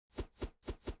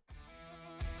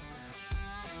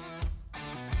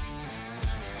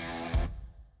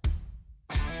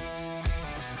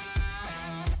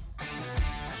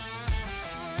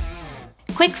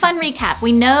Quick fun recap.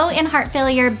 We know in heart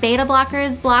failure, beta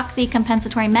blockers block the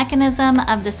compensatory mechanism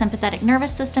of the sympathetic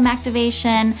nervous system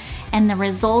activation and the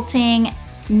resulting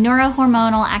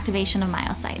neurohormonal activation of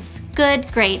myocytes.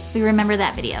 Good, great, we remember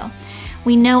that video.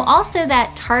 We know also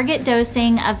that target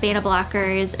dosing of beta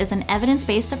blockers is an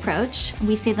evidence-based approach.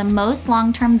 We see the most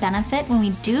long-term benefit when we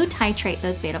do titrate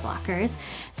those beta blockers.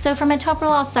 So for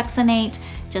metoprolol succinate,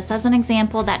 just as an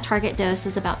example, that target dose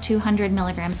is about 200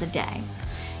 milligrams a day.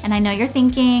 And I know you're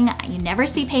thinking, you never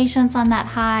see patients on that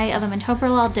high of a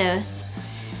metoprolol dose.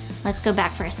 Let's go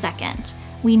back for a second.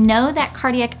 We know that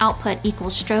cardiac output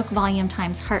equals stroke volume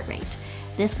times heart rate.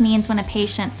 This means when a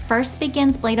patient first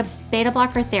begins beta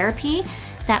blocker therapy,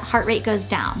 that heart rate goes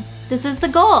down. This is the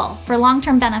goal for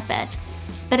long-term benefit.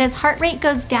 But as heart rate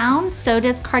goes down, so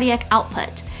does cardiac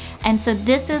output. And so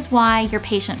this is why your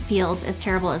patient feels as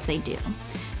terrible as they do.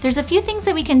 There's a few things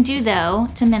that we can do though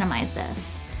to minimize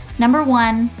this. Number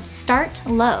one, start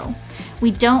low. We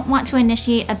don't want to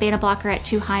initiate a beta blocker at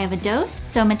too high of a dose,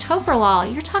 so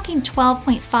metoprolol, you're talking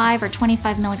 12.5 or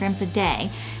 25 milligrams a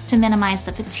day to minimize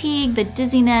the fatigue, the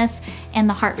dizziness, and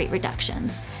the heart rate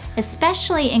reductions.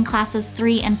 Especially in classes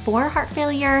 3 and 4 heart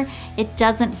failure, it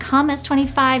doesn't come as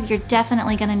 25, you're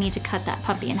definitely gonna need to cut that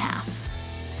puppy in half.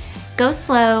 Go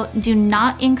slow, do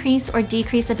not increase or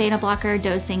decrease a beta blocker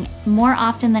dosing more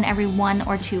often than every 1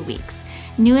 or 2 weeks.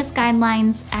 Newest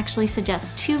guidelines actually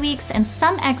suggest 2 weeks, and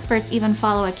some experts even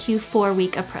follow a Q4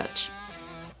 week approach.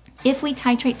 If we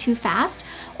titrate too fast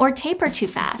or taper too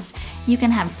fast, you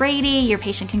can have Brady, your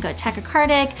patient can go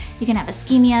tachycardic, you can have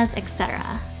ischemias,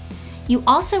 etc. You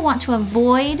also want to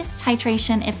avoid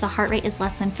titration if the heart rate is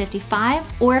less than 55,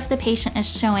 or if the patient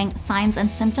is showing signs and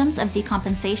symptoms of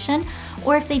decompensation,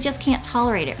 or if they just can't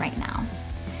tolerate it right now.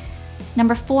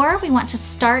 Number 4, we want to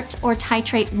start or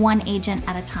titrate one agent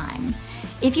at a time.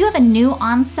 If you have a new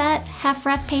onset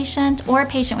HFrEF patient or a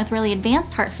patient with really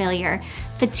advanced heart failure,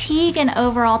 fatigue and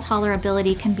overall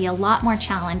tolerability can be a lot more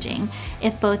challenging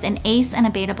if both an ACE and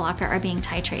a beta blocker are being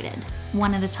titrated,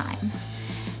 one at a time.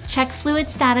 Check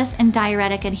fluid status and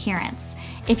diuretic adherence.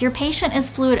 If your patient is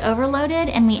fluid overloaded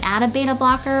and we add a beta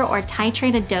blocker or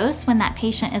titrate a dose when that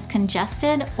patient is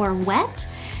congested or wet,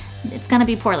 it's going to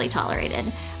be poorly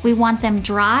tolerated. We want them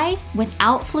dry,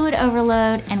 without fluid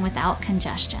overload, and without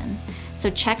congestion. So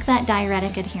check that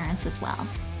diuretic adherence as well.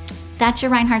 That's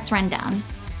your Reinhartz Rundown.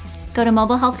 Go to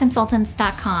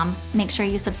mobilehealthconsultants.com. Make sure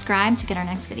you subscribe to get our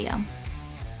next video.